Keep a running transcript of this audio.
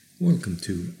Welcome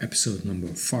to episode number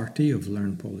 40 of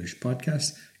Learn Polish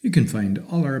Podcast. You can find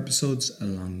all our episodes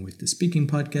along with the speaking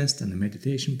podcast and the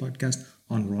meditation podcast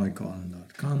on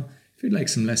roycollin.com. If you'd like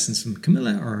some lessons from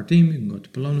Camilla or our team, you can go to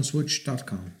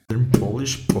polonuswitch.com. Learn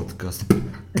Polish Podcast.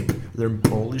 Learn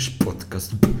Polish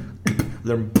Podcast.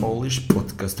 Learn Polish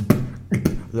Podcast.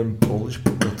 Learn Polish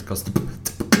Podcast.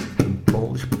 Learn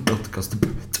Polish Podcast.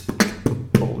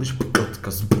 Polish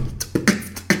Podcast.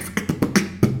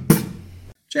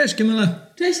 Cześć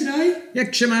Camilla! Cześć Roy!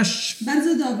 Jak się masz?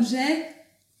 Bardzo dobrze.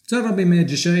 Co robimy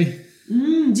dzisiaj?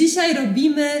 Dzisiaj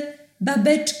robimy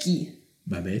babeczki.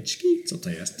 Babeczki? Co to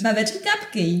jest? Babeczki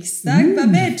cupcakes, tak?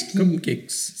 Babeczki.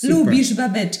 Cupcakes. Super. Lubisz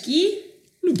babeczki?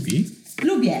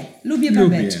 Lubię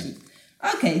babeczki.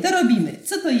 Okej, to robimy.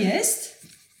 Co to jest?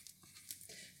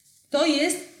 To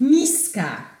jest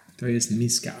miska. To jest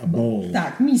miska, a bowl.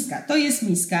 Tak, miska. To jest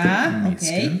miska.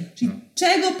 Okej. Czyli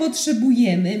czego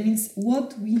potrzebujemy means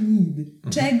what we need.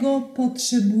 Czego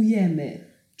potrzebujemy.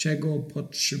 Czego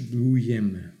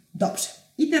potrzebujemy? Dobrze.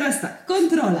 I teraz tak,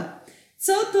 kontrola.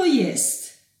 Co to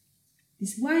jest?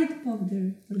 This white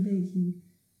powder for baking.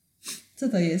 Co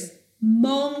to jest?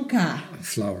 Mąka.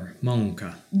 Flour,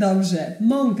 mąka. Dobrze,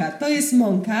 mąka. To jest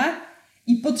mąka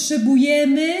i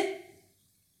potrzebujemy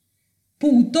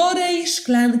 1,5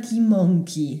 szklanki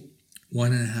mąki.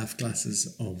 1.5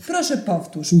 glasses of... Proszę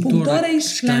powtórz. 1,5 1,5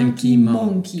 szklanki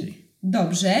mąki.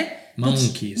 Dobrze.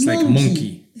 Monkey, it's like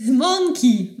monkey.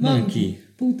 Monkey.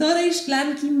 1,5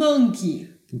 szklanki mąki.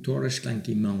 1,5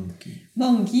 szklanki mąki.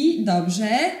 Mąki, dobrze.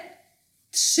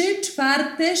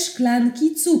 3/4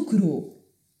 szklanki cukru.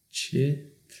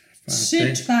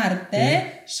 3/4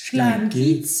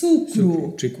 szklanki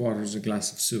cukru. 3/4 a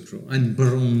glass of cukru. And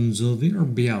brązowy or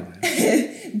biały?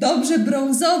 Dobrze,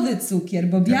 brązowy cukier,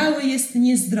 bo biały jest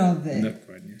niezdrowy.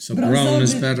 Dokładnie. So brown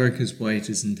is better because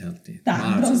white isn't healthy.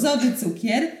 Tak, brązowy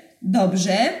cukier.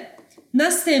 Dobrze.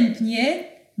 Następnie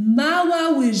mała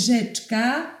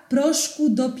łyżeczka proszku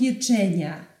do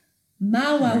pieczenia.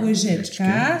 Mała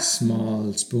łyżeczka.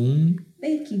 Small spoon.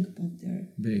 Baking powder.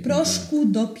 Baking proszku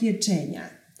do pieczenia.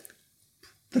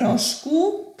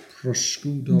 Proszku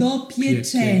do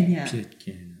pieczenia.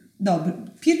 Dobrze.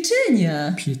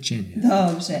 Pieczenia.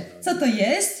 Dobrze. Co to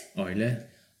jest?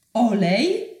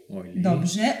 Olej.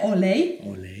 Dobrze, olej.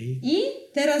 I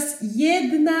teraz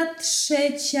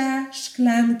 1/3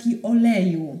 szklanki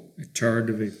oleju. A third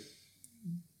of a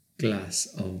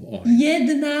glass of oil.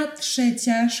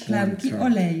 1/3 szklanki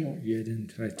oleju.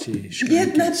 1/3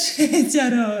 szklanki. 1/3,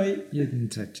 Roy.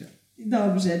 1/3.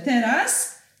 Dobrze,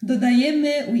 teraz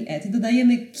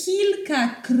dodajemy kilka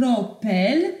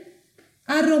kropel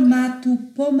aromatu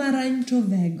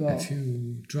pomarańczowego. A few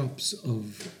drops of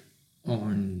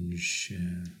orange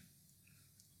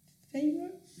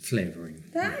flavoring.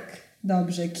 Tak?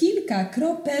 Dobrze, kilka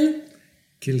kropel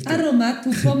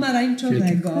aromatu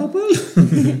pomarańczowego.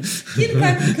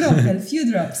 Kilka kropel, few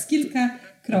drops, kilka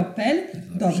kropel.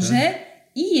 Dobrze.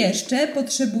 I jeszcze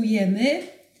potrzebujemy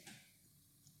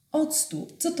octu.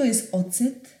 Co to jest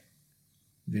ocet?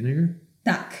 Vinegar?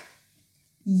 Tak.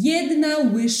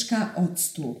 1 łyżka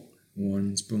octu.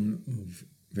 1 spoon of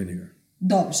vinegar.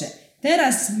 Dobrze.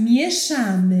 Teraz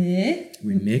mieszamy.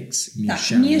 We mix,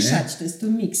 mieszamy. Tak, mieszać, to jest to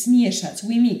mix, mieszać.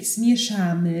 We mix,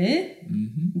 mieszamy.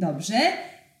 Dobrze.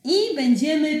 I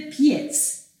będziemy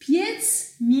piec.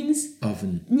 Piec means...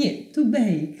 Oven. Nie, to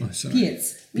bake.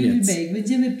 Piec. We will bake.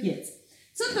 Będziemy piec.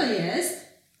 Co to jest?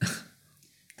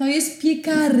 To jest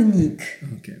piekarnik.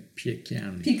 Okay,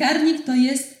 piekarnik. Piekarnik to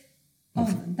jest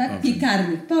oven, tak? Oven.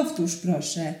 Piekarnik. Powtórz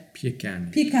proszę.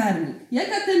 Piekarnik.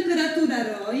 Jaka temperatura,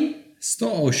 Roy?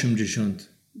 180.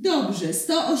 Dobrze,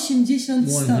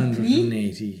 180 stopni.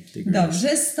 180 degrees.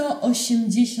 Dobrze,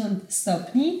 180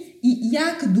 stopni. I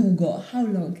jak długo? How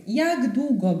long? Jak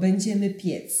długo będziemy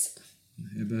piec?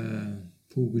 Chyba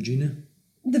pół godziny.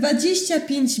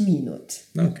 25 minut.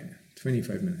 Okay,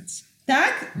 25 minutes.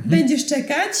 Tak? Będziesz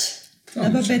czekać na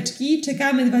babeczki.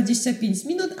 Czekamy 25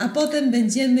 minut, a potem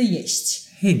będziemy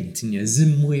jeść. Chętnie,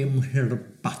 z moją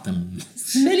herbatą.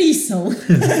 Z Melisą.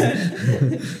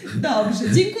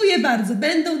 Dobrze, dziękuję bardzo.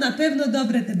 Będą na pewno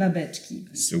dobre te babeczki.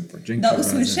 Super, dziękuję. Do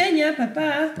usłyszenia, pa.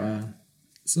 Pa.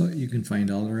 So you can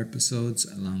find all our episodes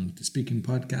along with the speaking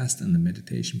podcast and the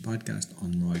meditation podcast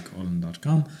on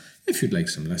roycollin.com. If you'd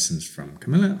like some lessons from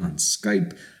Camilla on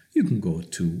Skype, you can go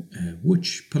to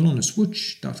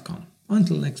polonuswitch.com.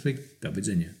 Until next week, do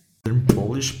widzenia. Learn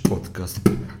Polish Podcast.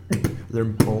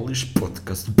 Learn Polish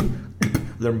Podcast.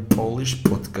 Learn Polish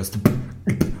Podcast.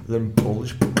 Learn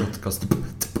Polish Podcast.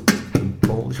 Learn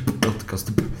Polish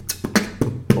Podcast.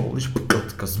 Polish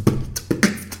Podcast.